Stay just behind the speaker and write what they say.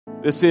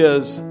This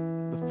is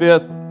the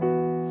fifth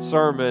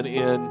sermon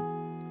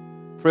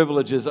in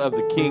Privileges of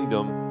the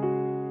Kingdom.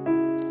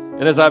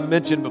 And as I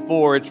mentioned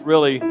before, it's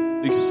really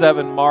the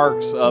 7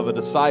 marks of a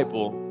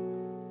disciple,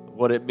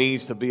 what it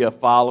means to be a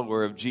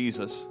follower of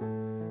Jesus.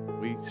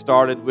 We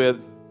started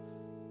with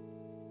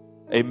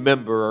a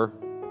member,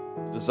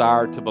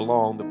 desire to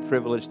belong, the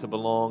privilege to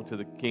belong to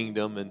the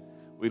kingdom, and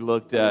we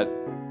looked at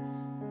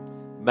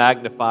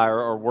magnifier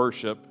or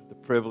worship, the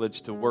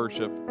privilege to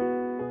worship.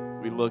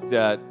 We looked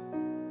at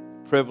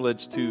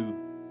privilege to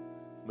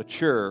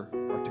mature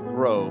or to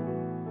grow.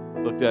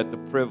 Looked at the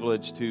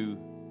privilege to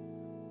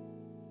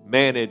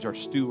manage or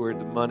steward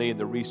the money and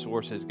the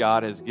resources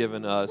God has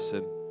given us.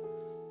 And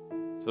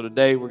so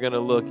today we're going to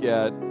look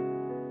at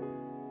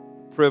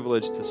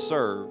privilege to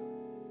serve.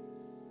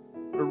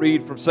 I'm going to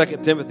read from 2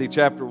 Timothy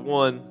chapter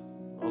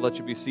 1. I'll let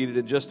you be seated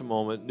in just a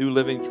moment. New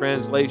Living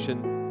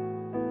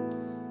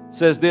Translation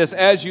says this: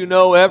 "As you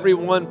know,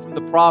 everyone from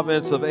the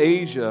province of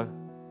Asia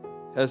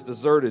has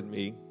deserted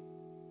me,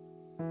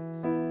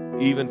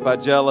 even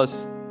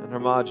Phygellus and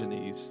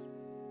Hermogenes.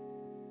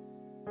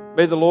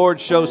 May the Lord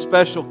show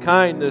special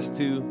kindness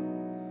to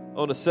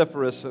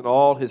Onesiphorus and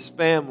all his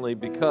family,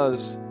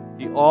 because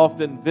he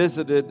often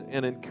visited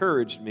and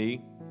encouraged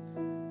me.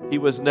 He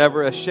was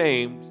never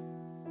ashamed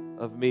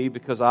of me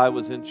because I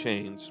was in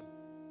chains.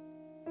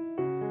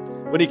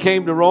 When he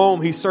came to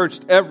Rome, he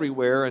searched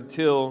everywhere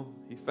until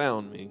he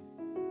found me.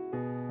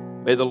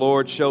 May the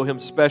Lord show him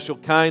special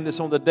kindness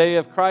on the day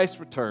of Christ's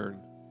return.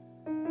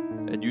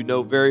 And you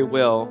know very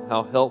well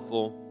how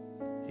helpful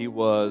he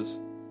was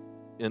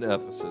in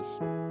Ephesus."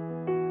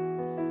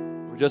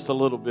 For just a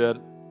little bit,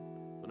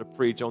 I'm going to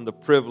preach on the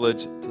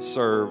privilege to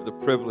serve, the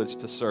privilege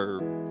to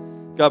serve.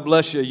 God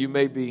bless you. You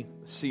may be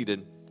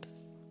seated.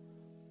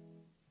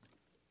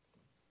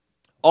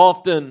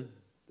 Often,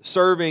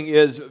 serving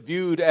is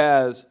viewed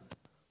as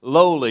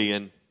lowly,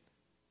 and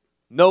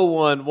no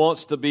one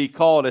wants to be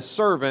called a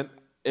servant,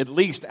 at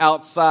least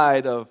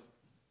outside of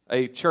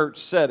a church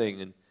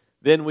setting. And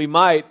then we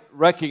might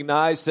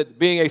recognize that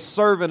being a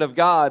servant of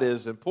God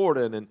is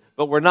important.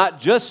 But we're not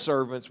just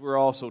servants, we're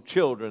also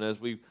children, as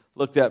we've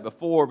looked at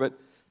before. But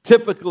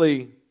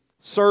typically,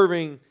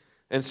 serving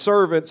and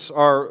servants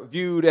are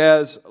viewed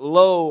as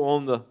low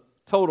on the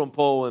totem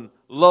pole and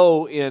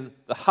low in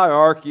the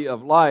hierarchy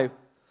of life.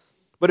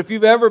 But if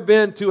you've ever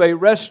been to a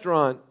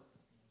restaurant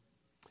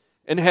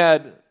and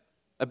had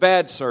a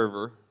bad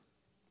server,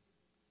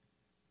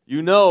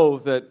 you know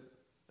that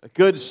a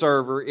good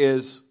server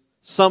is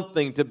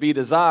something to be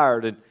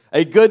desired. And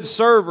a good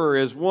server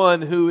is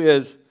one who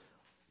is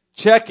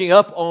checking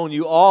up on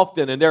you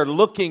often, and they're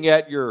looking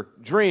at your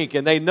drink,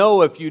 and they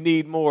know if you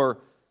need more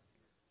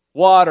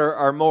water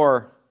or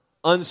more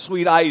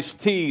unsweet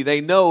iced tea.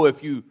 They know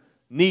if you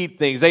need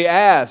things. They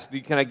ask,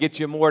 can I get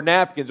you more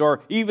napkins?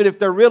 Or even if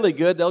they're really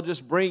good, they'll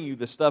just bring you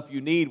the stuff you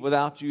need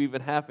without you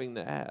even having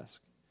to ask.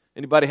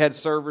 Anybody had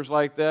servers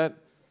like that?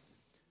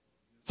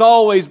 It's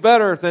always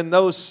better than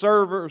those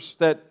servers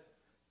that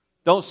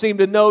don't seem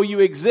to know you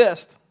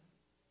exist.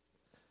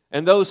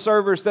 And those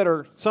servers that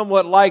are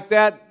somewhat like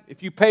that,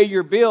 if you pay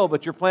your bill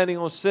but you're planning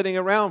on sitting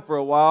around for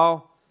a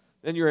while,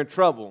 then you're in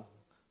trouble.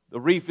 The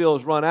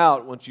refills run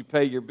out once you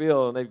pay your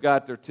bill, and they've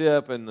got their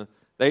tip, and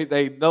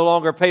they no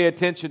longer pay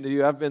attention to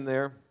you. I've been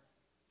there.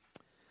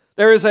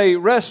 There is a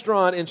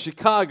restaurant in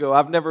Chicago.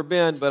 I've never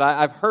been, but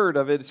I've heard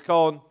of it. It's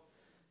called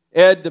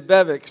Ed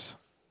DeBevick's.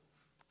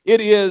 It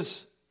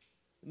is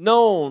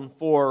known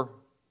for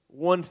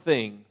one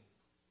thing.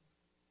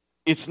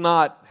 It's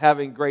not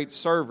having great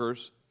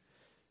servers.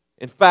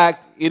 In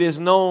fact, it is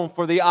known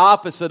for the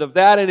opposite of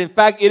that. And in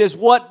fact, it is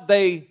what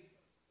they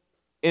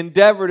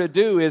endeavor to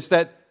do, is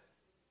that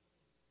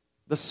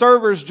the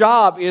server's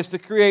job is to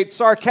create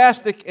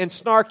sarcastic and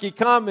snarky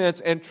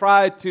comments and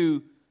try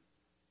to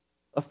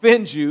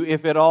offend you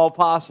if at all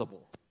possible.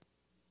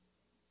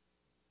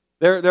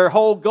 Their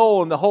whole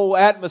goal and the whole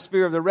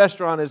atmosphere of the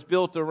restaurant is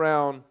built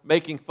around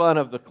making fun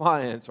of the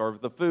clients or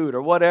the food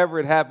or whatever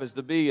it happens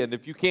to be. And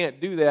if you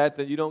can't do that,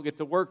 then you don't get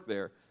to work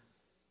there.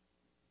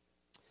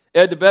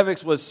 Ed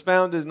DeBevick's was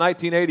founded in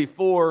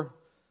 1984.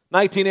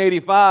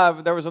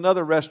 1985, there was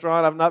another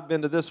restaurant. I've not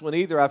been to this one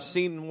either. I've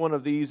seen one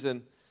of these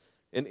in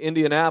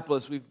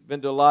Indianapolis. We've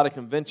been to a lot of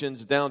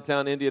conventions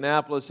downtown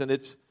Indianapolis, and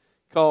it's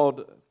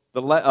called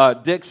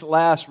the Dick's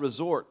Last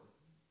Resort.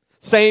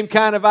 Same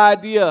kind of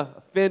idea.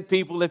 Offend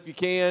people if you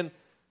can.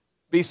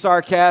 Be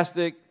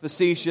sarcastic,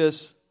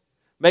 facetious.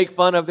 Make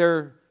fun of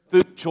their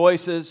food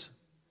choices.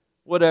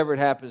 Whatever it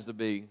happens to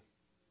be.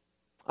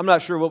 I'm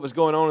not sure what was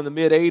going on in the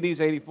mid-'80s,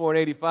 84 and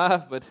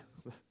 85, but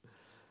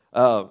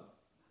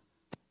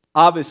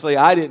obviously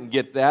I didn't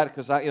get that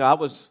because I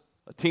was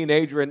a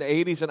teenager in the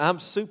 80s, and I'm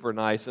super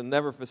nice and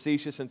never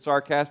facetious and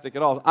sarcastic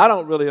at all. I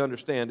don't really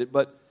understand it,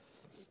 but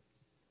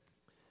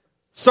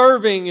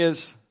serving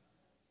is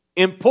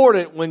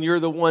important when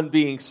you're the one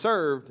being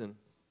served and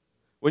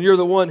when you're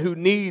the one who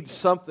needs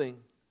something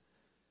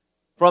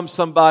from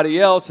somebody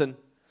else. And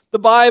the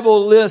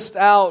Bible lists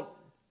out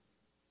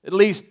at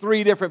least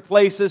 3 different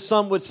places.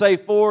 Some would say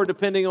 4,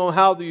 depending on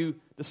how you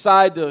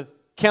decide to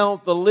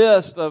count the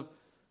list of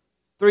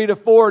 3 to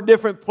 4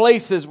 different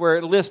places where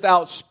it lists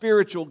out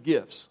spiritual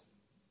gifts.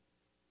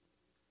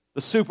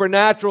 The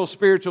supernatural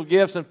spiritual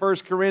gifts in 1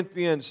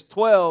 Corinthians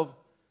 12,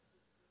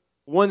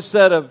 one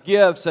set of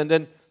gifts, and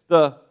then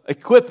the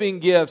equipping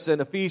gifts in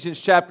Ephesians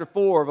chapter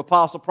 4 of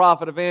apostle,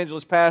 prophet,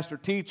 evangelist, pastor,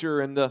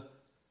 teacher, and the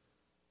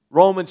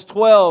Romans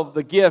 12,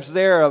 the gifts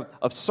there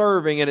of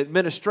serving and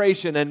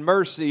administration and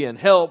mercy and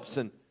helps,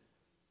 and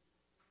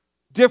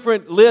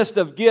different list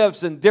of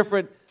gifts and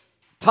different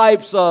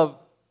types of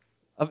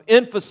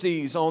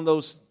emphases on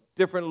those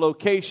different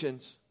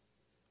locations.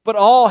 But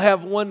all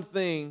have one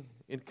thing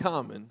in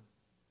common,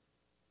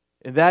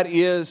 and that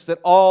is that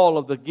all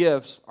of the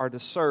gifts are to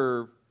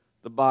serve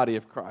the body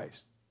of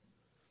Christ.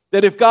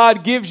 That if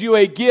God gives you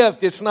a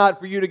gift, it's not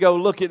for you to go,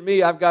 look at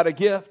me, I've got a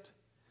gift.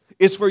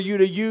 It's for you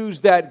to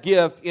use that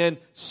gift in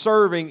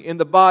serving in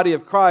the body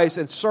of Christ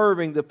and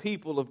serving the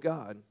people of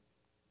God.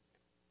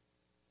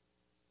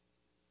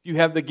 If you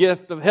have the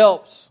gift of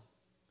helps,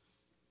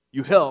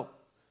 you help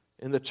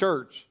in the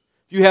church.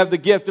 If you have the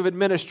gift of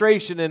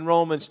administration in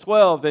Romans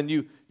 12, then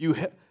you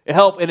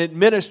help in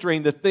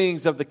administering the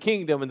things of the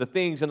kingdom and the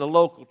things in the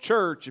local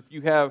church. If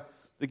you have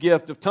the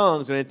gift of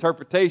tongues and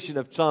interpretation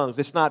of tongues,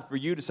 it's not for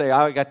you to say,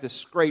 I got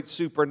this great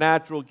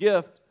supernatural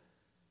gift.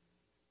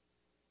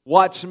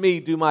 Watch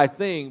me do my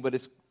thing,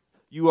 but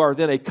you are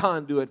then a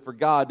conduit for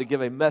God to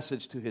give a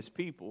message to His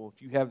people.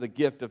 If you have the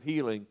gift of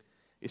healing,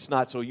 it's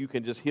not so you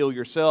can just heal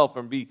yourself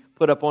and be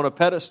put up on a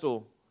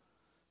pedestal,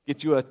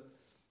 get you a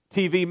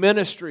TV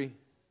ministry.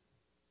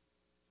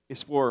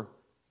 It's for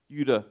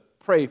you to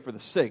pray for the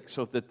sick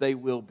so that they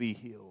will be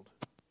healed.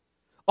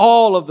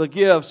 All of the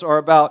gifts are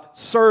about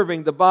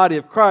serving the body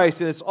of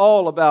Christ, and it's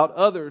all about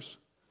others.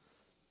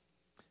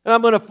 And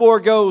I'm going to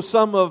forego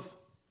some of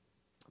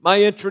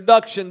my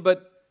introduction,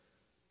 but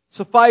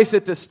suffice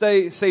it to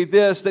say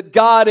this, that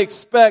God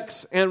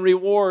expects and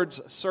rewards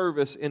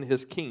service in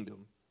His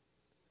kingdom.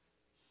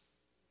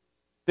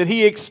 That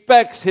He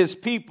expects His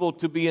people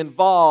to be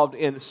involved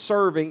in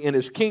serving in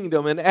His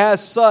kingdom, and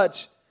as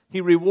such,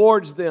 He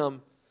rewards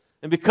them.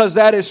 And because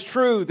that is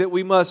true, that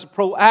we must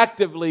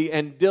proactively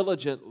and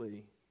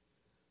diligently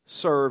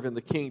serve in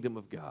the kingdom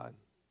of God.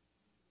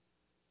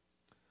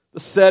 The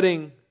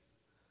setting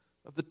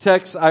of the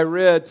text I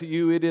read to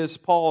you, it is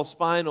Paul's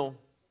final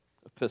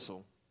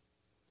epistle.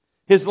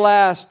 His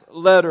last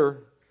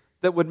letter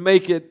that would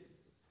make it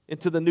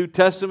into the New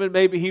Testament.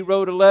 Maybe he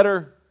wrote a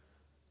letter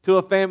to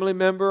a family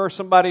member or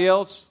somebody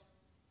else.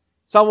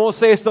 So I won't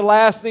say it's the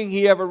last thing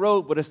he ever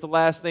wrote, but it's the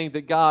last thing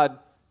that God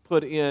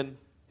put in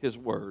His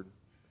Word,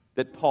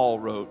 that Paul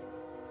wrote.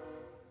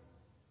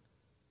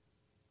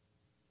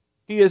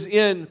 He is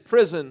in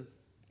prison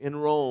in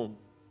Rome,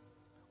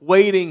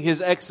 waiting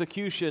his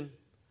execution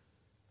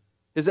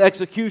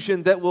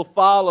that will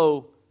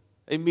follow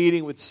a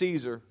meeting with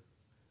Caesar.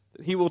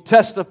 That he will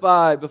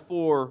testify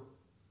before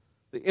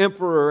the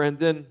emperor, and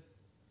then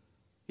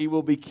he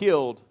will be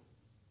killed.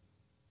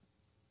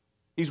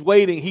 He's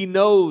waiting. He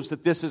knows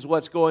that this is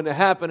what's going to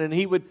happen, and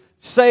he would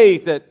say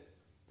that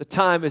the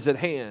time is at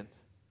hand.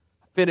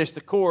 Finished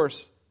the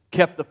course,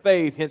 kept the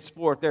faith,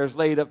 henceforth there is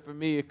laid up for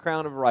me a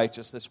crown of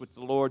righteousness, which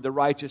the Lord, the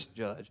righteous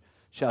judge,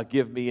 shall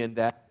give me in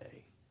that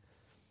day.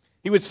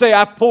 He would say,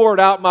 I've poured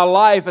out my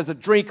life as a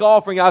drink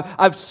offering.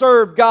 I've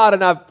served God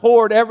and I've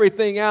poured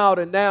everything out,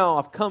 and now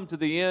I've come to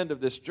the end of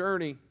this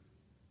journey.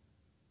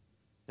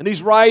 And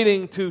he's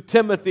writing to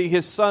Timothy,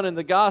 his son in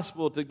the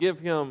gospel, to give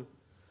him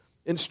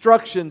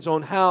instructions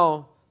on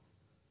how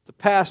to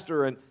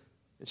pastor and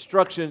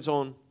instructions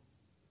on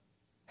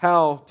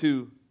how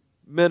to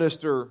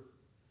minister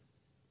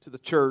to the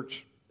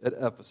church at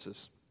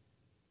Ephesus.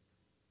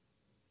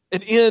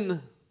 And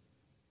in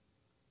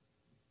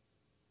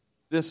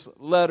this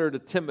letter to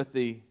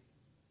Timothy,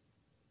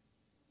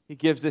 he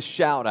gives this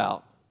shout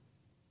out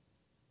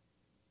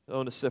to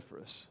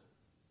Onesiphorus,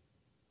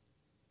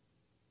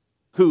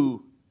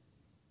 who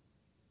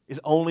is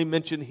only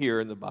mentioned here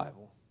in the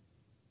Bible.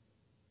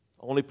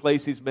 The only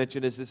place he's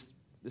mentioned is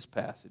this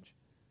passage.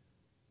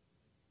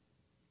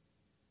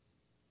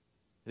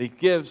 And he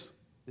gives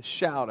the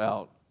shout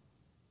out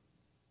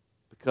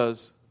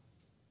because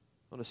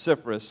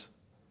Onesiphorus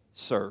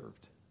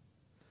served.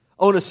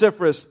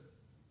 Onesiphorus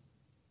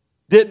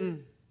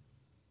didn't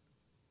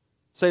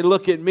say,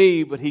 look at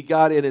me, but he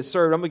got in and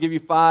served. I'm going to give you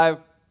 5,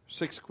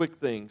 6 quick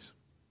things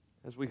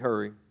as we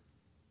hurry.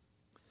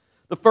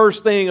 The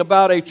first thing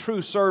about a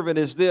true servant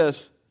is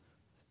this: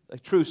 a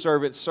true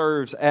servant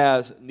serves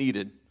as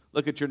needed.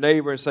 Look at your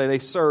neighbor and say, they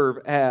serve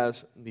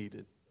as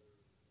needed.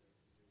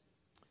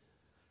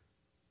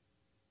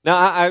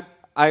 Now,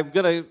 I'm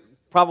going to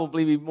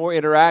probably be more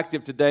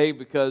interactive today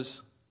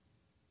because,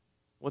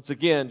 once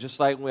again, just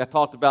like when I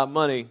talked about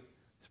money,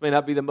 this may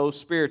not be the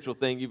most spiritual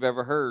thing you've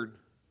ever heard,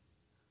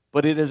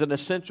 but it is an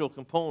essential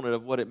component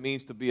of what it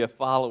means to be a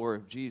follower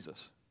of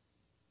Jesus.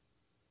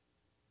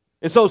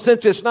 And so,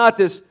 since it's not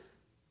this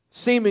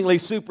seemingly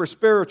super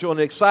spiritual and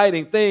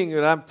exciting thing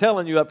that I'm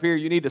telling you up here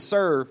you need to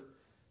serve,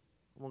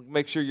 We'll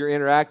make sure you're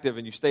interactive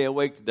and you stay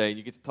awake today and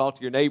you get to talk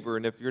to your neighbor.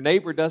 And if your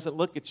neighbor doesn't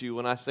look at you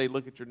when I say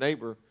look at your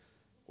neighbor,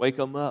 wake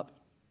them up.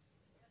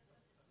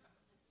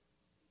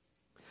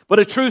 But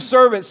a true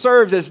servant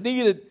serves as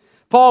needed.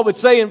 Paul would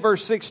say in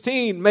verse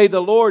 16, may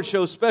the Lord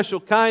show special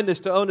kindness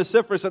to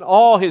Onesiphorus and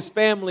all his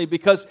family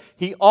because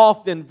he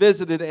often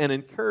visited and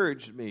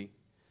encouraged me.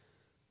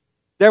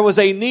 There was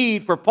a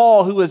need for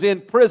Paul who was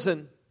in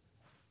prison.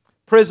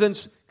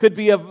 Prisons could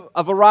be of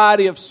a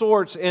variety of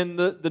sorts in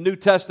the New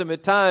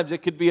Testament times.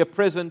 It could be a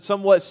prison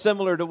somewhat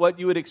similar to what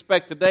you would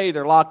expect today.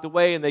 They're locked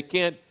away and they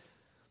can't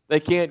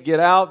get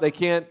out. They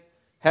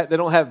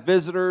don't have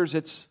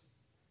visitors.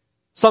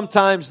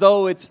 Sometimes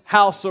though it's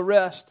house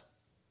arrest.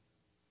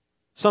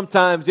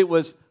 Sometimes it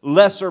was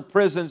lesser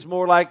prisons,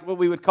 more like what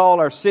we would call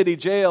our city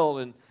jail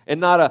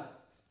and not a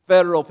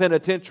federal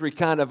penitentiary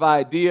kind of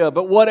idea.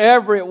 But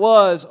whatever it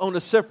was,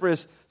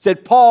 Onesiphorus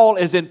said, Paul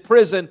is in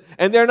prison,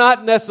 and they're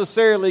not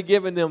necessarily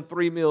giving them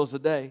 3 meals a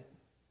day.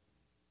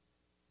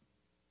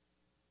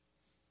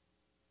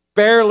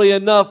 Barely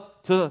enough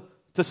to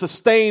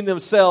sustain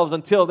themselves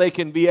until they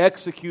can be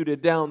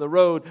executed down the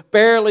road.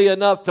 Barely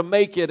enough to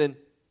make it, and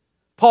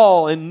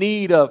Paul in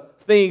need of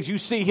things. You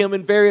see him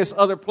in various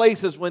other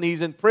places when he's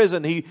in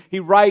prison. He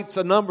writes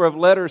a number of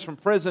letters from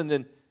prison,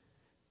 and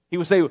he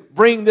would say,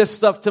 bring this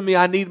stuff to me.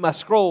 I need my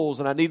scrolls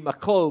and I need my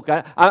cloak.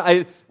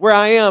 Where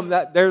I am,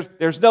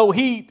 there's no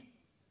heat.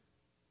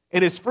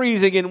 And it's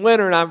freezing in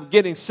winter and I'm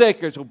getting sick.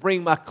 So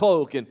bring my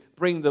cloak and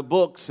bring the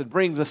books and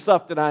bring the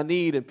stuff that I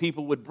need. And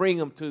people would bring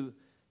them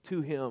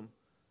to him.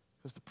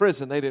 Because the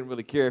prison, they didn't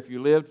really care if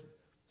you lived.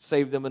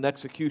 Saved them an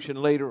execution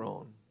later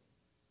on.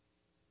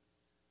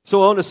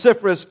 So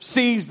Onesiphorus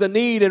sees the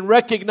need and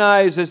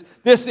recognizes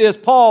this is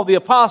Paul, the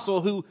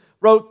apostle, who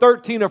wrote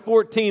 13 or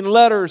 14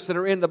 letters that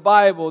are in the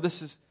Bible.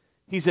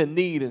 He's in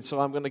need, and so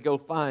I'm going to go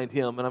find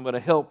him, and I'm going to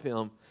help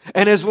him.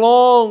 And as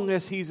long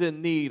as he's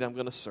in need, I'm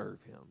going to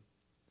serve him.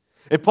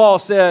 And Paul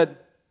said,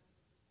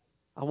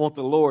 I want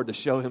the Lord to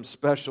show him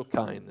special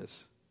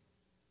kindness.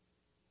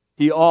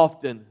 He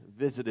often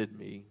visited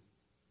me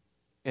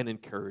and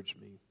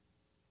encouraged me.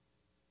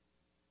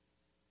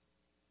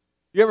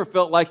 You ever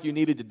felt like you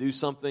needed to do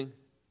something?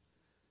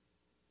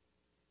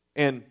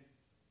 And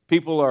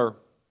people are,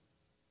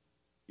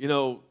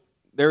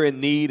 they're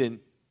in need and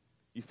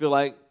you feel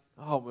like,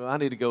 oh, well, I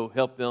need to go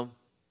help them.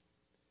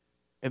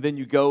 And then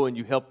you go and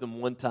you help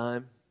them one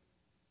time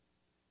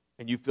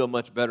and you feel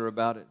much better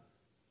about it.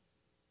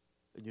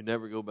 And you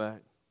never go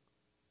back.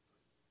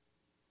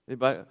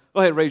 Anybody? Go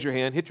ahead and raise your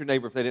hand. Hit your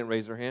neighbor if they didn't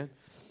raise their hand.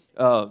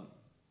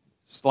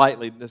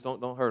 Slightly, just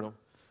don't hurt them.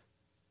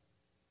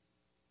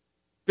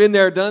 Been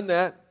there, done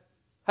that.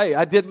 Hey,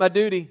 I did my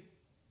duty.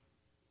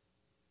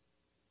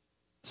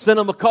 Sent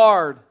them a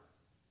card.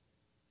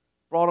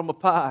 Brought them a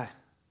pie.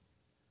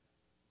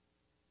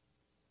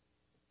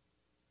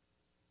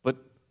 But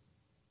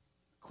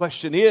the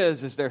question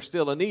is there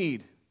still a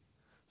need?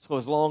 So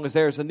as long as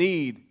there's a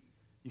need,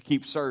 you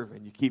keep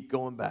serving. You keep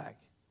going back.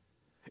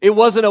 It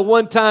wasn't a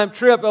one-time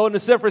trip.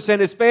 Onesiphorus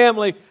and his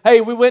family,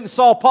 hey, we went and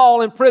saw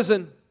Paul in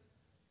prison.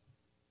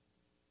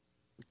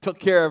 We took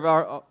care of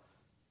our...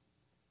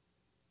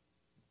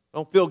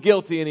 Don't feel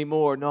guilty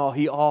anymore. No,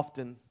 he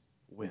often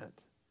went.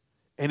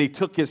 And he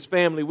took his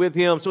family with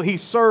him. So he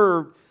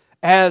served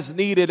as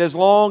needed. As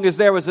long as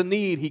there was a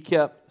need, he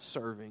kept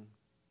serving.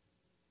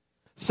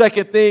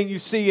 Second thing you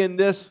see in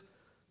this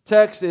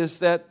text is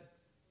that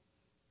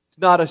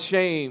he's not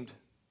ashamed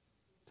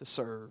to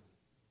serve.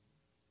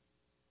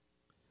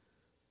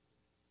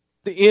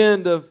 The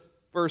end of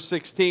verse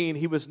 16,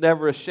 he was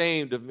never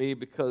ashamed of me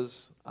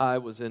because I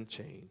was in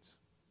chains.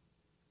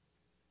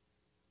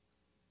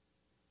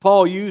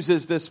 Paul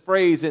uses this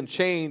phrase in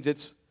chains.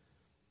 It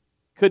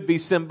could be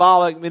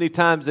symbolic, many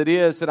times it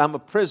is, that I'm a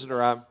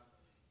prisoner.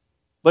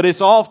 But it's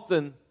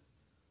often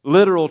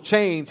literal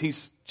chains.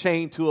 He's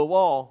chained to a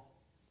wall.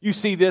 You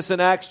see this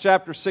in Acts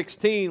chapter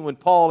 16 when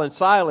Paul and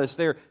Silas,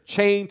 they're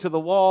chained to the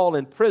wall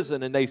in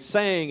prison and they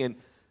sang and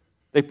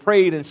they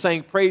prayed and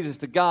sang praises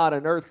to God.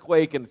 An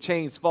earthquake and the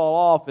chains fall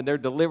off and they're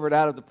delivered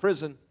out of the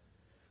prison.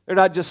 They're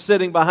not just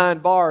sitting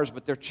behind bars,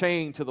 but they're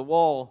chained to the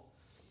wall.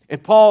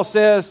 And Paul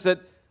says that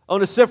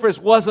Onesiphorus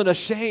wasn't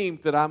ashamed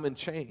that I'm in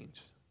chains.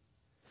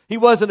 He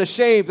wasn't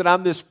ashamed that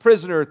I'm this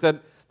prisoner,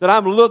 that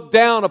I'm looked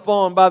down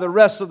upon by the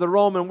rest of the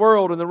Roman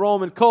world and the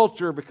Roman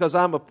culture because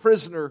I'm a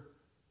prisoner.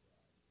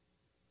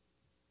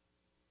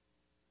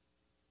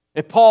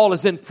 And Paul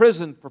is in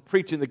prison for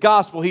preaching the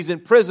gospel. He's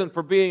in prison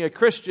for being a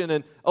Christian.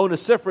 And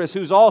Onesiphorus,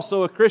 who's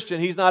also a Christian,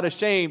 he's not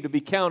ashamed to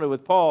be counted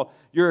with Paul.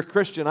 You're a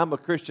Christian, I'm a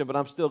Christian, but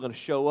I'm still going to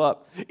show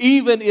up.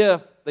 Even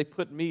if they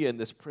put me in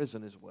this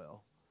prison as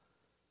well.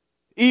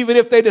 Even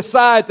if they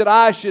decide that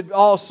I should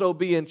also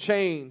be in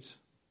chains.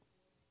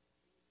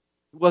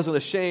 He wasn't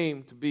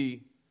ashamed to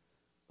be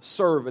a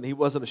servant. He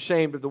wasn't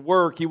ashamed of the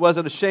work. He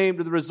wasn't ashamed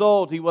of the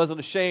result. He wasn't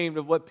ashamed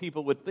of what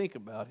people would think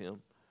about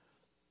him.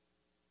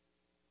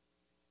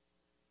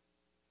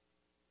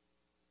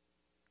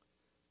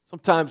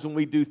 Sometimes when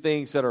we do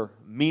things that are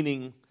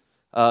menial,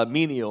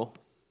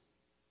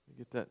 you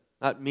get that?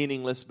 Not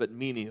meaningless, but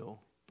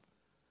menial.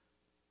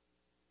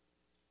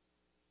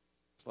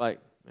 It's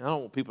like, man, I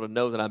don't want people to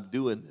know that I'm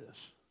doing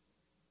this.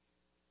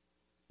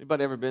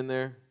 Anybody ever been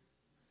there?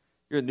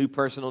 You're a new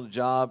person on the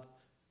job,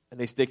 and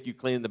they stick you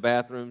cleaning the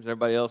bathrooms, and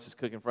everybody else is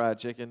cooking fried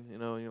chicken,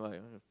 and you're like,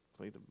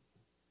 clean the...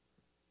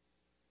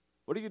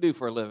 What do you do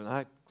for a living?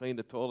 I clean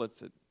the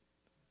toilets at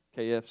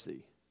KFC.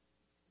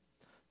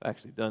 I've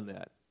actually done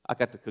that. I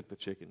got to cook the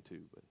chicken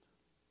too.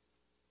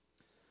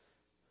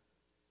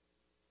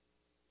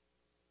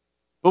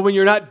 But when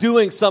you're not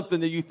doing something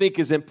that you think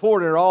is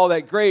important or all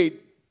that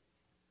great,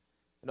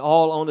 and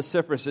all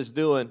Onesiphorus is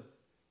doing,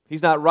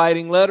 he's not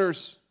writing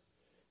letters.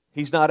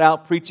 He's not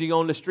out preaching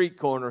on the street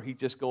corner. He's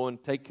just going,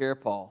 take care of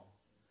Paul.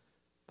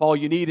 Paul,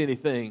 you need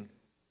anything?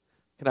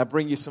 Can I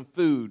bring you some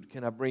food?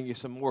 Can I bring you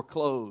some more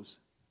clothes?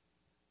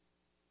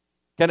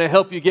 Can I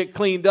help you get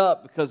cleaned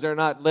up because they're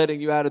not letting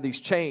you out of these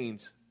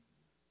chains?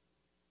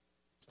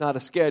 It's not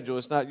a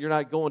schedule. You're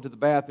not going to the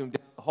bathroom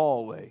down the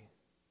hallway.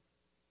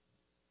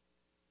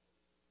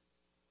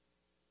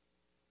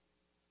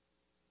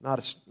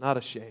 Not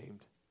ashamed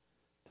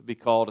to be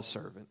called a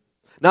servant.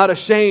 Not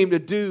ashamed to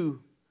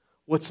do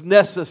what's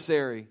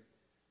necessary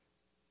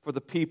for the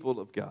people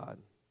of God.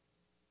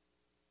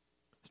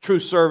 The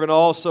true servant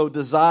also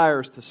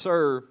desires to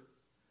serve.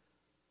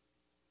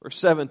 Verse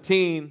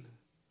 17,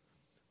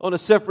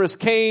 Onesiphorus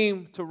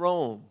came to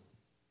Rome.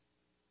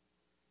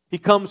 He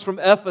comes from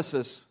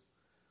Ephesus.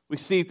 We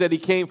see that he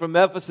came from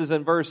Ephesus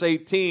in verse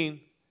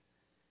 18.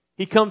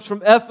 He comes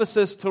from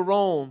Ephesus to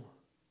Rome.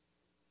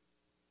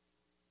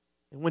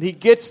 And when he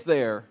gets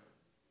there,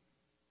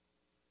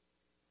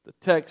 the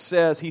text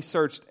says he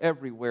searched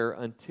everywhere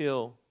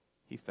until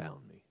he found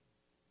me.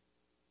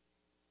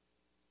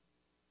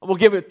 I'm going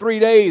to give it 3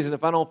 days, and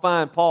if I don't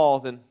find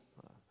Paul, then,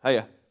 hey,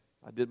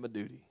 I did my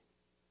duty.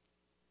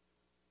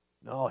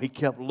 No, he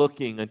kept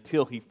looking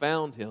until he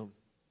found him.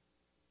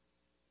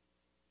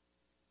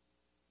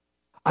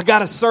 I got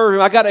to serve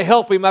him. I got to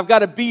help him. I've got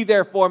to be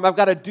there for him. I've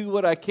got to do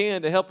what I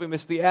can to help him.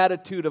 It's the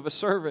attitude of a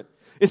servant.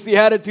 It's the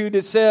attitude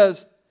that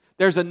says,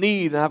 there's a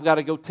need, and I've got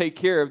to go take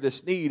care of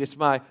this need. It's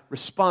my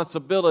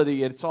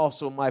responsibility, and it's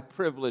also my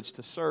privilege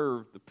to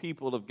serve the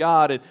people of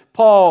God. And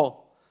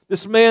Paul,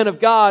 this man of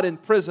God in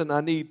prison,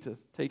 I need to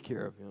take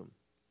care of him.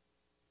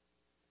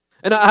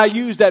 And I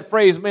use that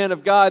phrase, man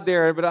of God,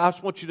 there, but I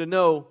just want you to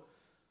know,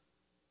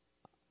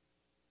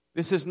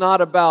 this is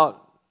not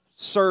about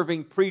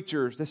serving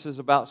preachers. This is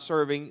about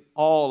serving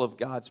all of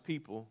God's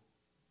people.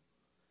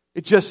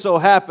 It just so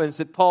happens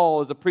that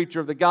Paul is a preacher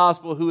of the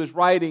gospel who is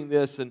writing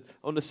this, and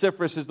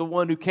Onesiphorus is the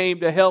one who came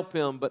to help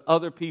him, but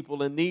other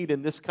people in need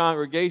in this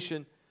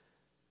congregation,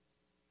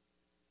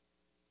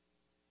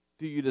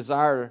 do you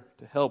desire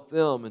to help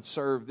them and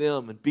serve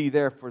them and be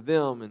there for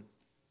them? And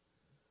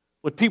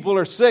when people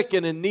are sick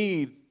and in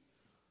need,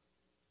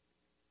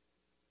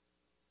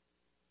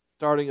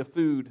 starting a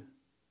food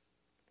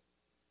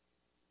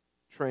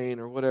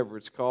train or whatever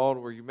it's called,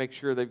 where you make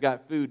sure they've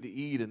got food to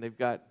eat and they've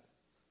got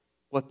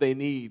what they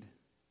need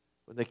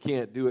when they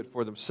can't do it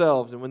for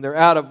themselves. And when they're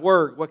out of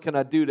work, what can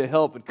I do to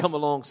help and come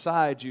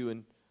alongside you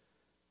and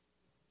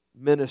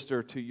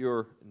minister to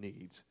your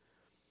needs?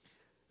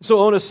 So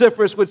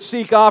Onesiphorus would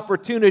seek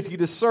opportunity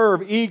to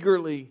serve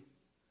eagerly,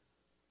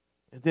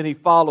 and then he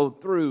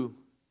followed through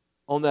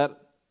on that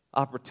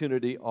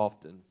opportunity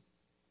often.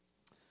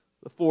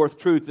 The fourth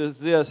truth is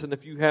this, and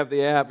if you have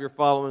the app, you're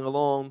following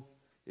along,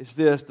 is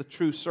this: the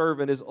true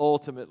servant is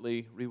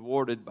ultimately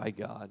rewarded by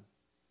God.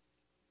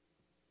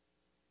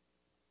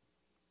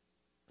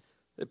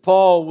 That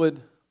Paul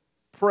would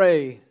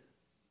pray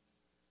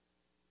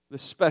the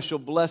special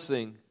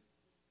blessing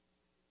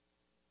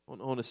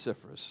on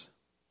Onesiphorus.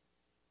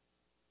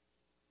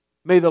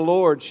 May the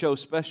Lord show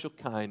special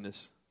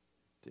kindness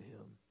to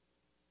him.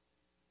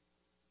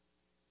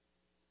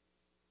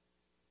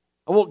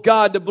 I want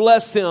God to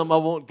bless him. I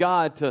want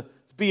God to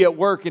be at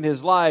work in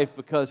his life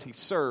because he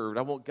served.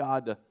 I want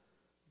God to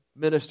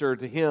minister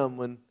to him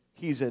when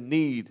he's in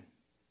need.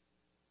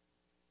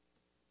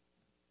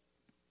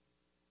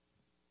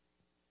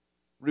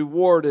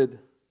 Rewarded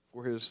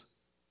for his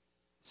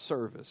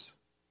service.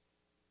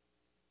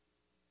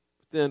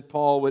 But then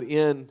Paul would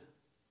end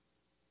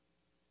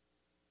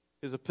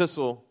his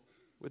epistle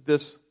with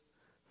this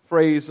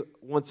phrase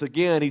once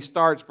again. He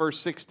starts verse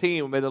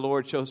 16, may the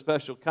Lord show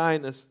special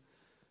kindness.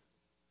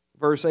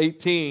 Verse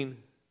 18,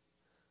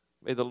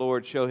 may the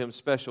Lord show him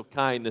special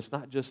kindness,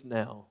 not just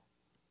now,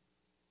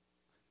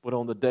 but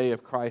on the day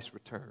of Christ's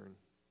return.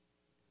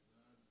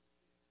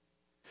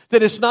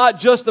 That it's not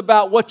just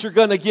about what you're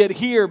going to get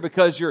here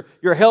because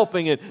you're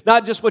helping, and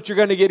not just what you're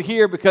going to get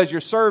here because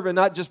you're serving,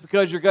 not just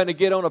because you're going to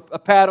get on a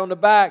pat on the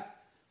back.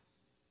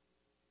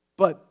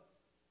 But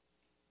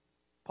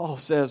Paul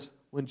says,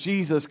 when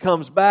Jesus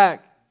comes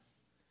back,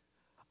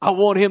 I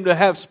want him to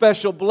have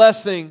special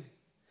blessing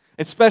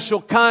and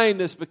special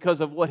kindness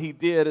because of what he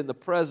did in the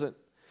present.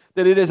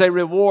 That it is a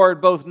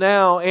reward both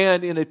now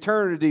and in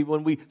eternity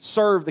when we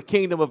serve the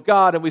kingdom of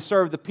God and we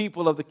serve the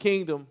people of the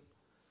kingdom.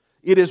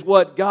 It is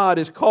what God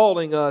is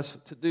calling us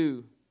to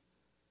do.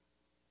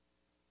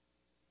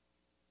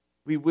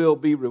 We will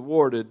be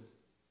rewarded.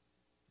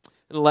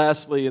 And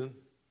lastly, and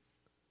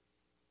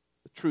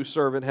true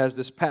servant has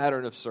this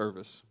pattern of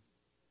service.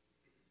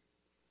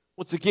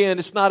 Once again,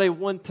 it's not a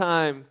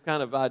one-time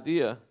kind of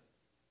idea.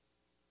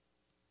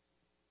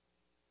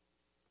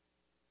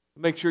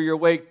 Make sure you're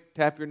awake.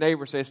 Tap your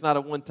neighbor. Say it's not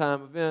a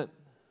one-time event.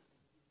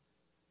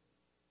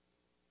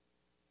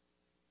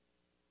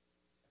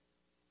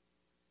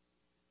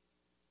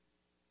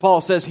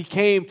 Paul says he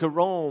came to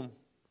Rome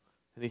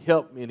and he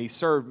helped me and he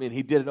served me and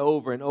he did it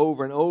over and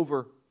over and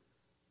over.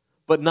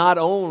 But not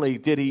only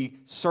did he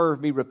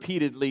serve me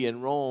repeatedly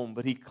in Rome,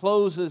 but he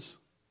closes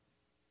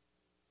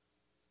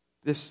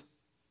this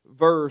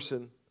verse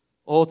and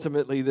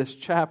ultimately this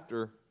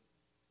chapter.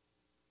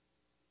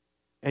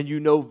 And you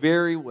know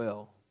very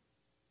well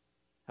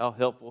how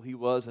helpful he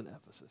was in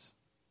Ephesus.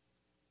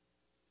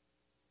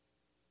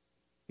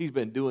 He's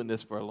been doing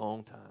this for a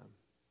long time.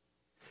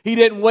 He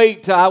didn't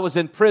wait till I was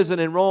in prison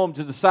in Rome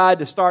to decide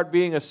to start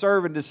being a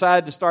servant,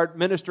 decide to start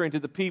ministering to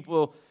the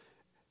people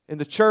in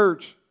the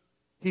church.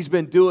 He's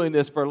been doing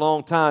this for a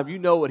long time. You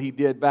know what he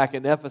did back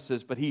in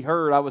Ephesus, but he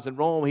heard I was in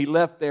Rome. He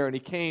left there and he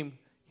came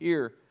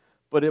here.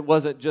 But it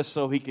wasn't just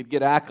so he could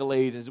get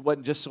accolades. It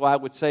wasn't just so I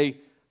would say,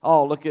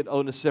 oh, look at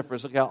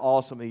Onesiphorus, look how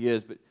awesome he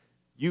is. But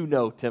you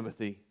know,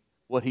 Timothy,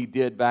 what he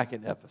did back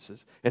in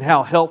Ephesus and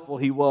how helpful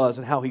he was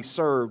and how he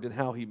served and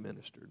how he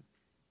ministered.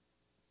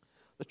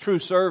 The true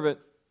servant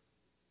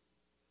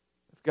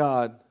of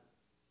God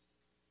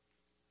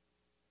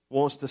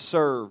wants to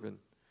serve and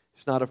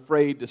he's not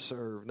afraid to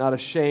serve, not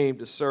ashamed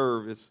to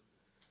serve. He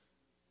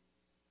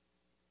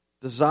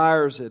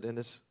desires it and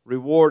is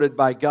rewarded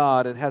by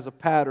God and has a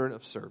pattern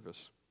of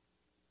service.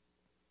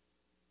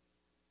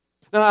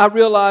 Now, I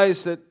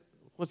realize that,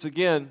 once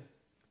again,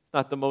 it's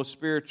not the most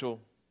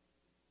spiritual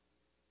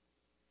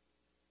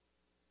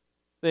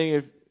thing.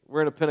 If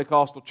we're in a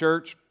Pentecostal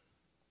church,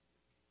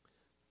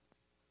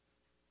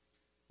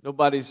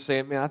 nobody's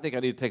saying, man, I think I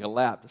need to take a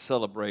lap to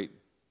celebrate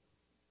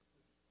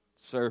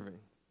serving.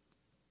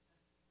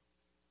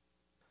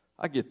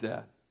 I get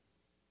that.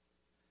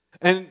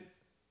 And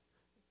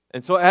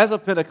so as a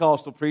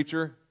Pentecostal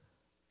preacher,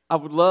 I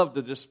would love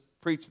to just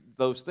preach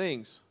those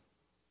things.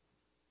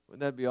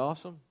 Wouldn't that be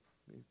awesome?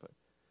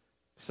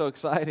 So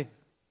exciting.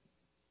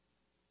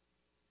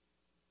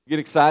 You get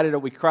excited or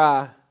we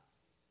cry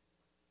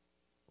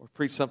or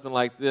preach something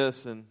like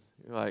this and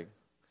you're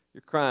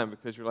crying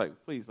because you're like,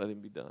 please let him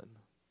be done.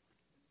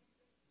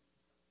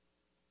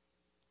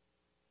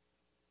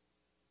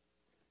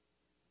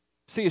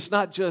 See, it's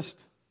not just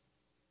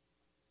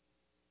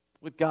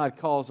what God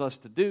calls us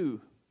to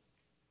do.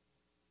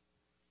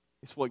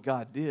 It's what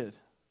God did.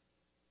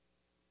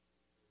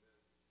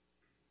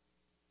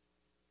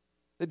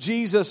 That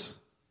Jesus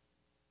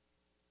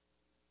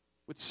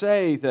would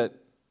say that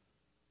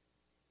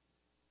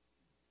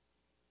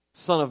the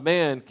Son of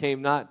Man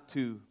came not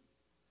to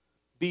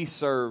be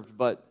served,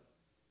 but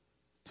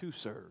to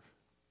serve.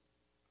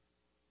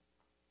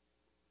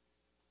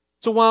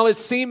 So while it's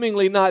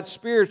seemingly not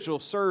spiritual,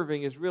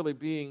 serving is really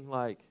being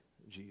like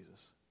Jesus.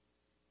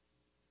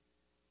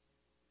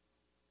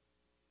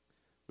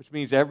 Which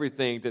means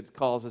everything that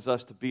causes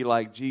us to be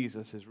like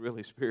Jesus is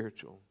really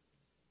spiritual.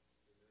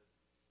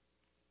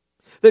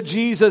 That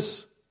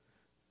Jesus,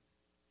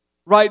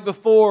 right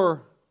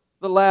before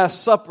the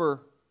Last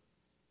Supper,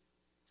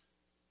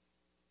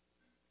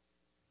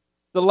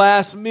 the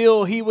last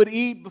meal he would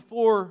eat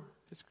before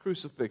his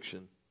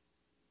crucifixion,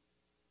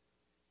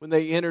 when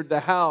they entered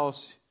the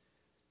house,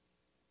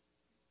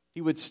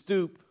 he would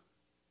stoop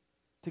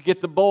to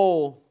get the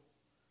bowl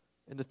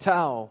and the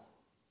towel.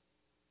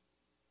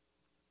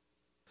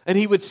 And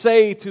he would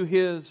say to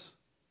his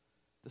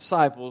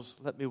disciples,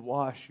 let me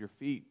wash your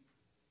feet.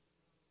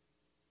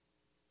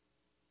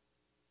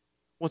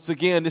 Once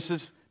again,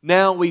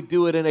 now we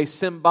do it in a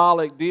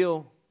symbolic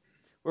deal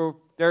where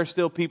there are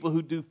still people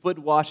who do foot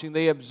washing.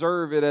 They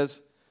observe it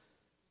as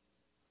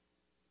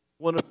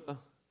one of the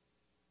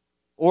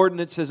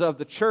ordinances of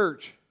the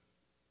church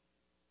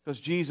because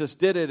Jesus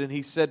did it and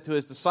he said to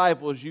his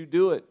disciples, you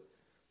do it.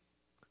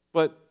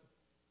 But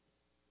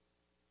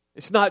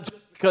it's not just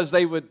because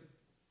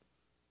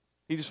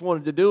he just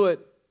wanted to do it.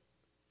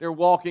 They're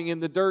walking in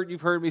the dirt. You've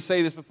heard me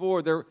say this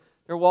before. They're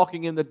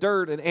walking in the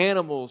dirt and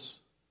animals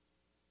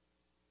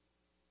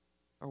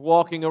are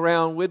walking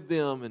around with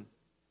them, and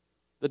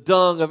the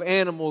dung of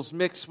animals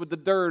mixed with the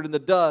dirt and the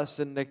dust,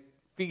 and their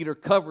feet are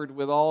covered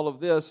with all of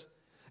this.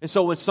 And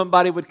so when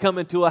somebody would come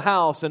into a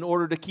house in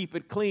order to keep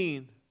it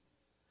clean,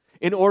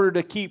 in order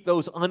to keep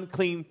those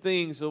unclean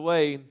things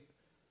away,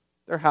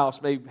 their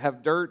house may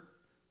have dirt,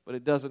 but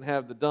it doesn't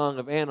have the dung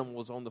of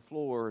animals on the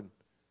floor and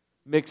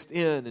mixed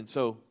in. And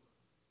so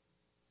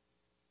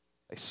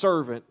a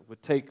servant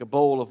would take a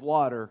bowl of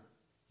water,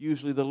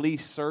 usually the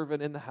least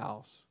servant in the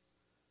house,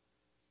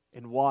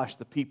 and wash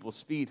the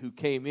people's feet who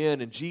came in.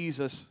 And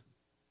Jesus,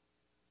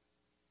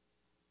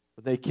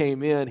 when they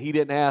came in, he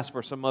didn't ask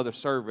for some other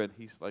servant.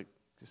 He's like,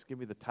 just give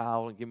me the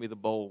towel and give me the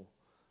bowl.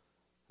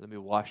 Let me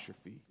wash your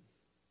feet.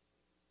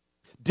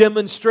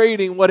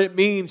 Demonstrating what it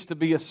means to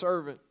be a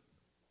servant.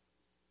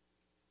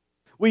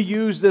 We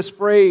use this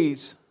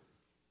phrase,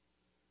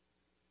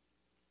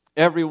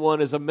 everyone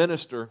is a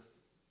minister.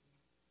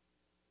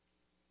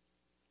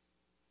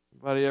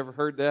 Anybody ever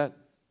heard that?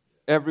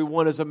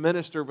 Everyone is a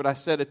minister, but I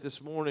said it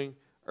this morning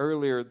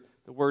earlier,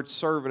 the word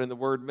servant and the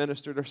word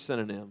minister are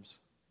synonyms.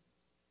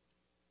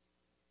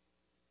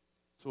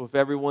 So if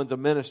everyone's a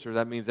minister,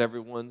 that means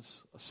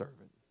everyone's a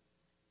servant.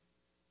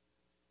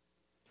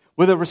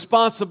 With a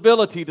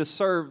responsibility to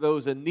serve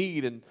those in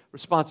need, and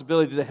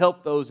responsibility to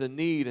help those in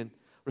need, and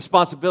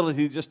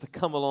responsibility just to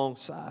come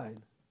alongside.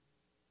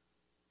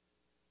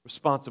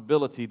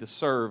 Responsibility to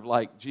serve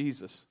like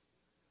Jesus.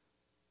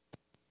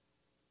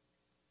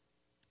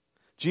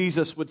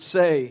 Jesus would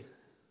say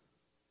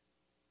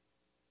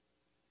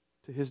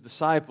to his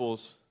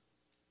disciples,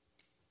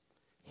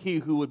 he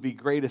who would be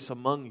greatest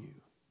among you,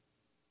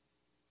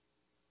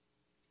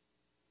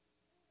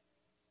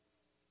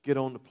 get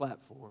on the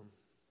platform.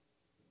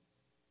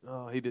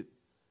 No, he did.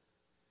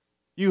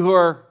 You who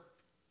are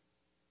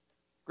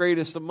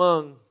greatest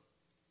among,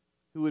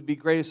 who would be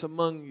greatest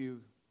among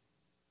you,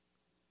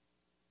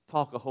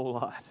 talk a whole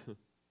lot.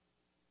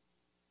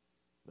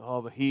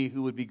 No, but he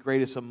who would be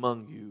greatest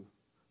among you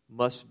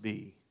must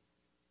be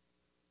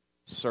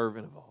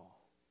servant of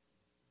all.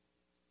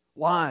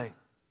 Why?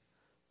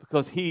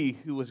 Because he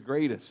who was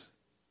greatest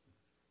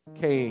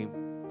came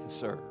to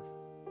serve.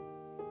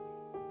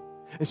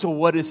 And so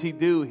what does he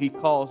do? He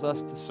calls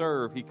us to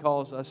serve. He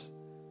calls us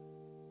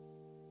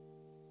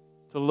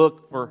to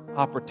look for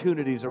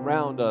opportunities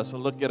around us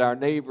and look at our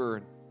neighbor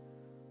and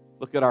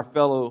look at our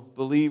fellow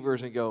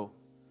believers and go,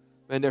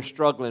 man, they're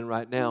struggling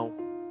right now.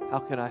 How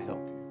can I help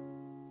you?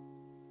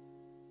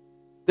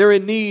 They're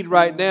in need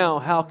right now.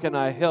 How can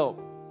I help?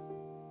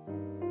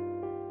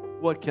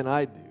 What can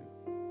I do?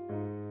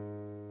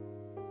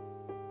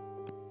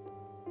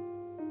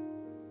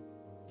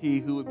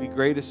 He who would be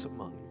greatest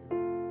among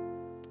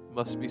you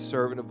must be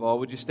servant of all.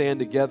 Would you stand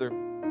together?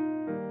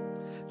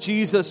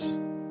 Jesus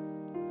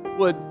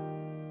would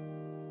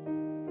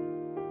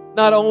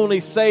not only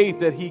say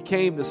that he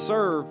came to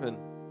serve and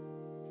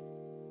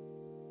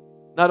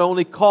not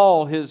only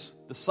call his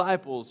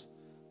disciples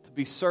to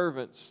be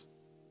servants,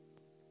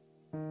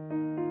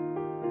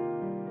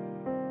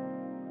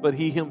 but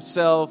he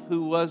himself,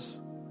 who was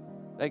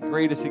that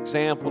greatest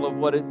example of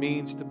what it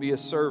means to be a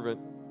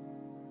servant,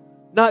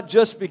 not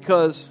just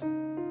because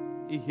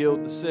he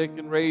healed the sick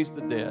and raised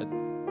the dead,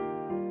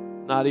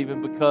 not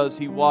even because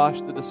he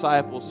washed the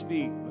disciples'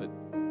 feet, but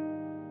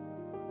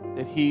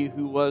that he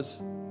who was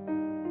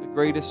the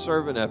greatest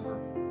servant ever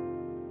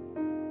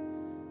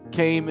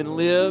came and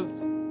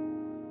lived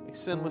a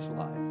sinless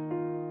life.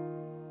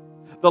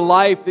 The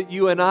life that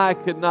you and I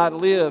could not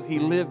live, he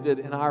lived it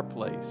in our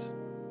place.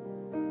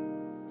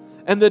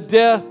 And the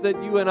death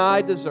that you and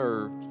I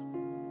deserved,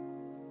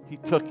 he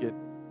took it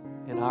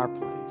in our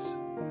place.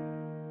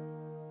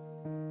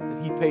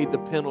 That he paid the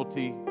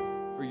penalty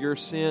for your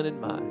sin and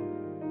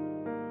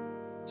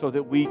mine, so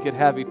that we could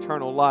have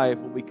eternal life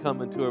when we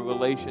come into a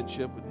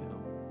relationship with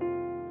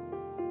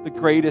him. The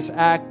greatest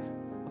act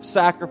of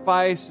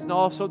sacrifice and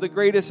also the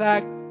greatest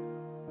act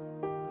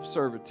of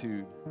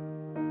servitude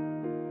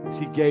is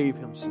he gave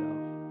himself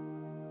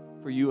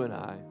for you and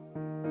I.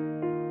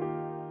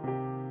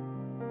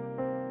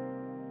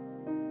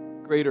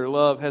 Greater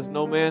love has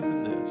no man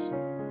than this,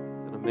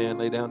 and a man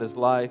lay down his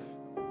life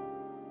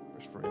for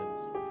his friends.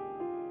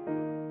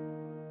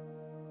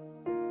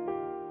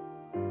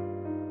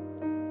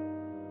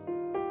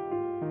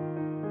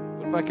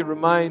 But if I could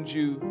remind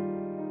you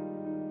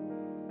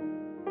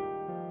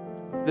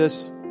of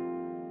this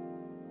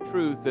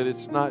truth, that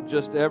it's not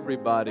just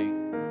everybody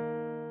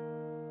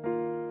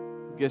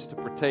who gets to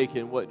partake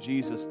in what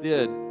Jesus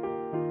did.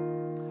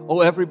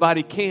 Oh,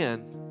 everybody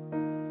can.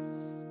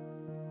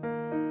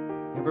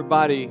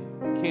 Everybody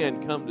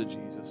can come to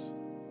Jesus.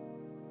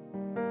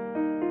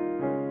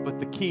 But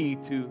the key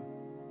to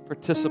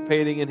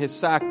participating in his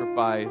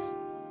sacrifice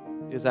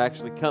is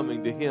actually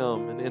coming to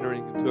him and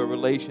entering into a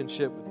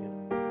relationship with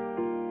him.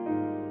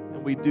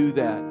 And we do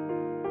that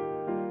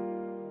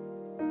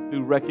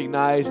through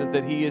recognizing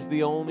that he is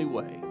the only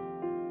way,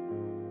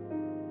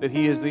 that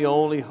he is the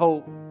only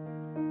hope,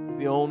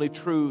 the only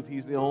truth,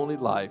 he's the only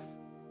life.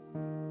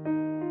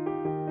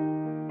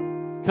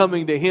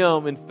 Coming to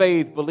him in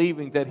faith,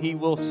 believing that he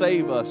will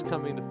save us.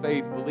 Coming to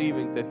faith,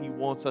 believing that he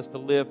wants us to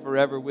live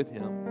forever with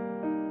him.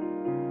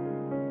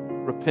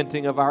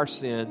 Repenting of our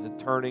sins and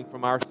turning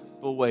from our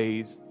sinful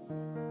ways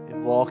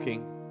and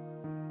walking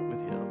with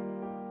him.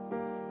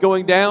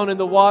 Going down in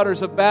the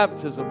waters of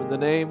baptism in the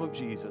name of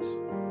Jesus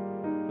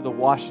for the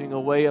washing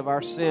away of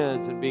our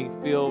sins and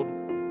being filled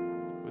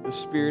with the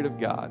Spirit of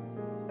God.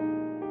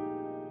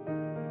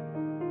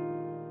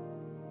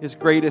 His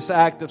greatest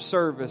act of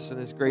service and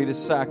his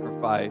greatest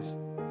sacrifice,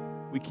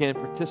 we can't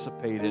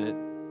participate in it,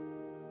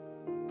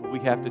 but we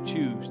have to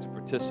choose to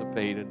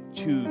participate and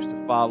choose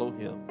to follow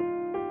him.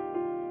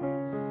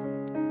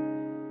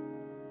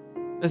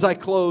 As I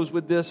close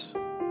with this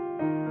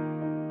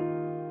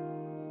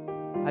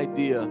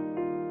idea,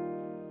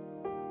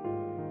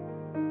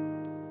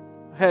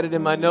 I had it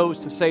in my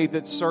notes to say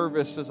that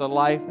service is a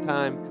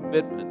lifetime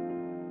commitment,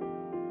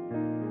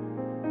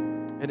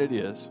 and it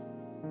is.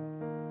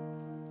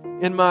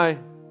 In my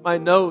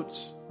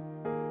notes,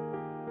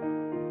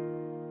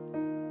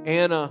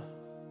 Anna,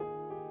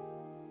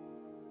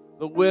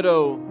 the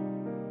widow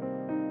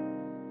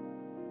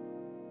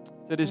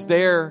that is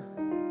there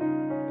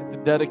at the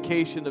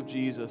dedication of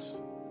Jesus.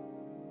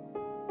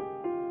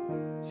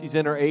 She's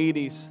in her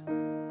 80s.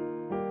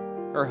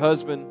 Her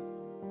husband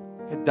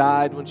had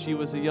died when she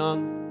was a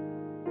young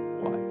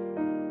wife.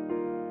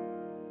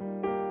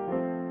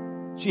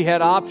 She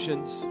had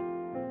options.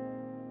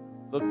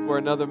 Look for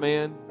another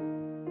man.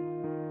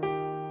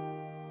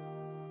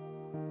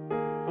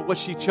 But what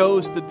she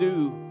chose to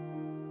do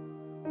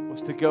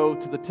was to go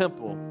to the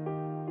temple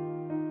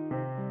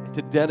and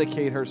to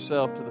dedicate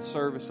herself to the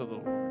service of the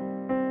Lord.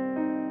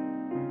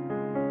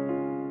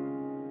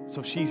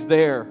 So she's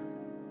there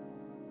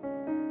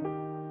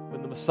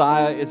when the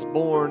Messiah is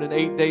born, and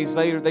 8 days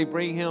later they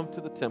bring him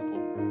to the temple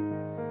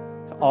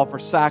to offer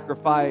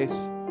sacrifice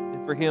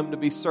and for him to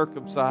be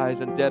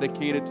circumcised and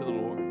dedicated to the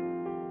Lord.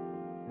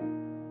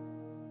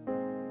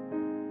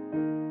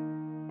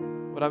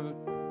 What I'm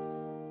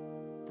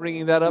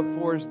bringing that up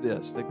for is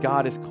this, that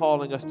God is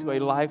calling us to a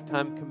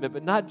lifetime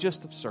commitment, not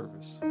just of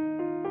service,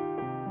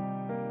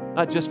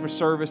 not just for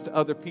service to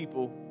other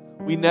people.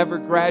 We never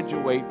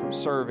graduate from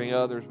serving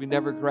others. We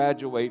never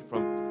graduate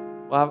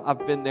from, well,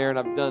 I've been there and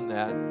I've done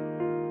that.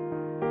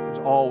 There's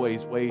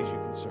always ways you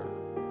can serve.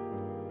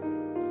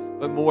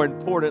 But more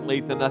importantly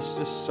than us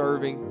just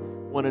serving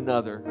one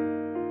another,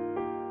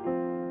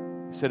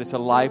 he said it's a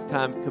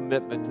lifetime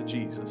commitment to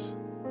Jesus.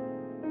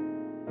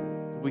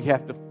 We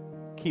have to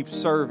keep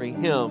serving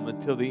him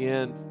until the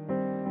end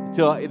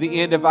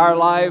of our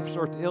lives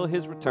or till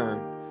his return.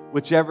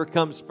 Whichever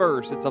comes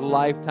first, it's a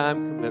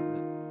lifetime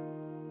commitment.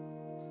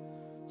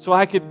 So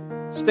I could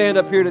stand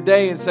up here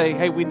today and say,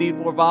 hey, we need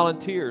more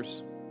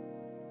volunteers.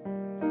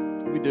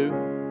 We do.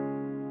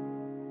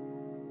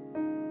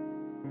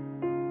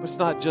 But it's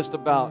not just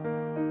about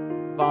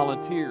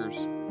volunteers.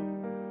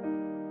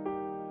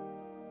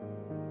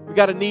 We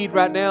got a need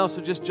right now,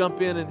 so just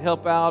jump in and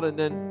help out, and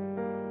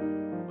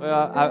then,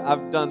 well,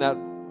 I've done that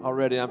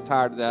already. I'm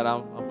tired of that.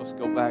 I must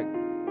go back.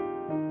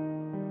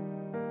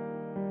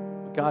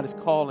 But God is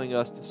calling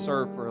us to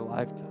serve for a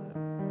lifetime.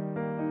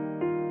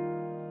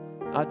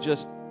 Not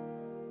just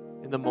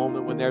in the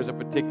moment when there's a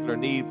particular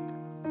need.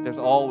 There's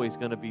always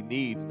going to be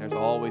need, and there's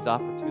always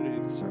opportunity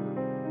to serve.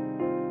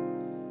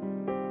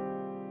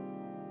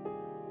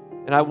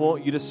 And I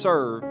want you to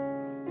serve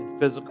in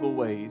physical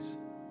ways.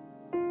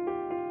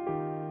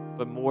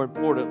 But more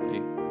importantly,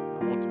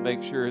 I want to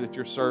make sure that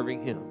you're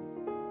serving him.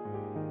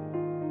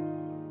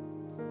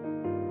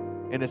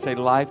 And it's a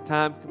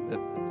lifetime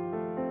commitment.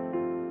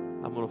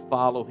 I'm going to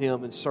follow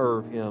him and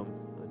serve him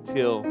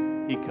until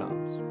he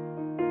comes.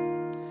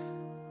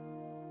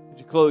 Would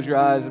you close your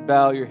eyes and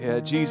bow your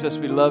head? Jesus,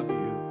 we love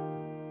you.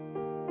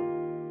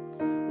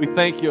 We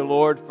thank you,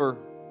 Lord, for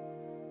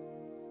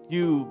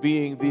you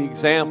being the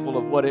example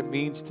of what it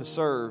means to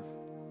serve.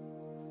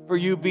 For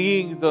you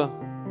being the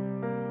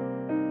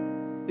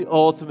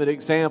ultimate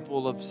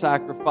example of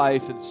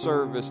sacrifice and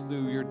service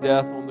through your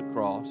death on the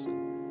cross.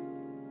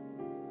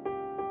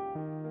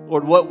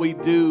 Lord, what we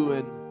do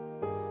in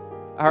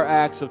our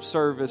acts of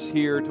service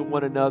here to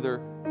one another,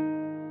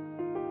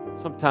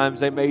 sometimes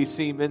they may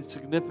seem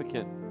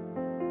insignificant.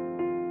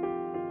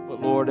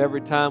 But Lord,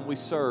 every time we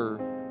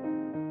serve,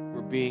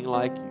 we're being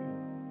like you.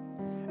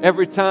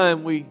 Every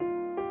time we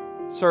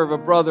serve a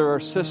brother or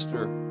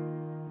sister,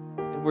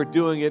 and we're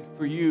doing it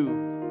for you,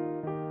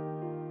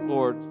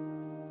 Lord,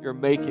 you're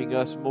making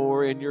us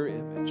more in your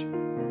image.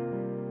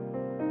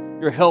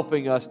 You're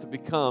helping us to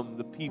become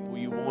the people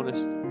you want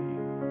us to be.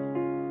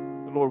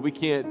 But Lord, we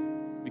can't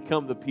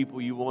become the people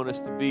you want us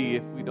to be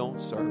if we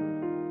don't serve.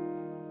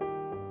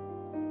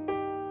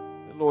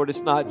 And Lord,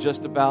 it's not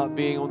just about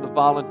being on the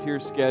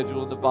volunteer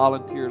schedule and the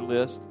volunteer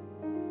list.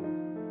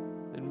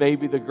 And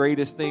maybe the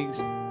greatest things,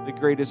 the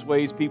greatest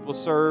ways people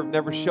serve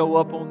never show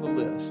up on the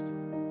list.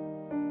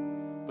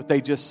 But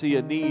they just see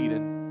a need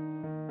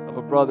of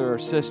a brother or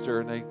sister,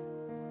 and they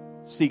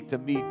seek to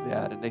meet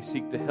that, and they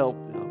seek to help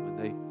them, and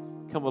they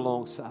come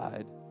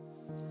alongside.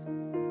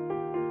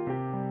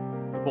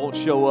 It won't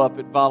show up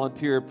at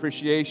volunteer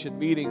appreciation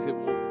meetings. It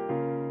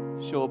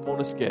won't show up on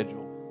a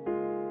schedule.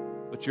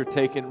 But you're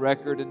taking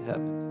record in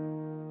heaven.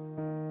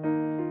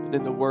 And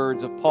in the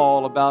words of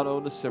Paul about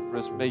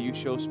Onesiphorus, may you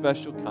show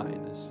special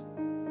kindness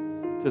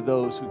to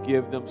those who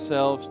give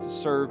themselves to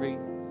serving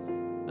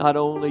not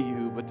only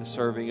you, but to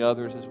serving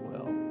others as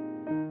well,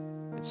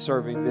 and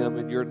serving them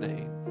in your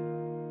name.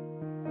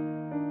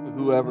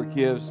 Whoever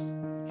gives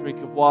a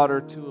drink of water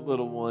to a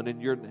little one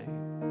in your name.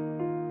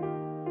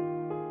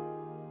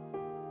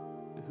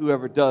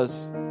 Whoever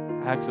does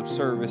acts of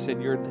service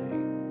in your name.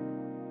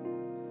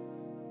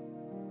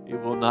 It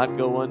will not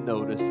go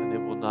unnoticed, and it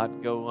will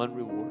not go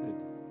unrewarded.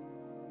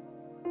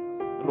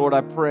 And Lord,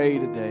 I pray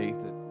today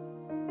that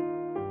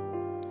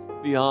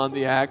beyond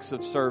the acts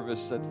of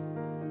service that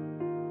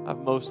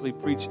I've mostly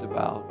preached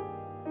about,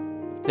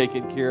 of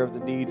taking care of the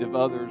needs of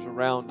others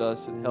around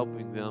us and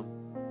helping them,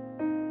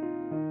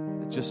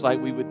 just like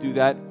we would do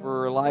that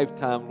for a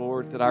lifetime,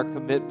 Lord, that our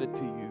commitment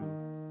to you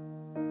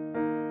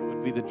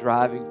would be the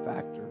driving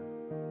factor.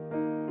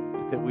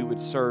 that we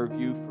would serve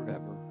you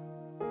forever.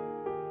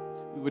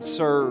 We would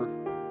serve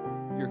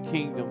your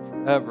kingdom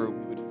forever.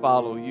 We would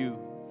follow you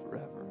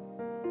forever.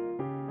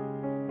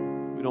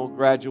 We don't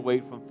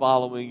graduate from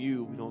following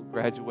you. We don't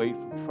graduate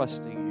from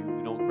trusting you.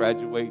 We don't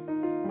graduate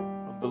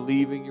from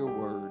believing your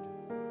word.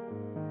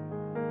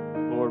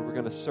 Lord, we're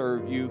going to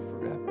serve you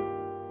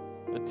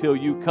forever until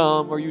you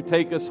come or you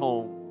take us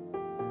home.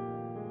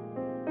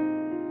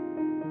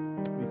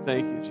 We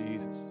thank you, Jesus.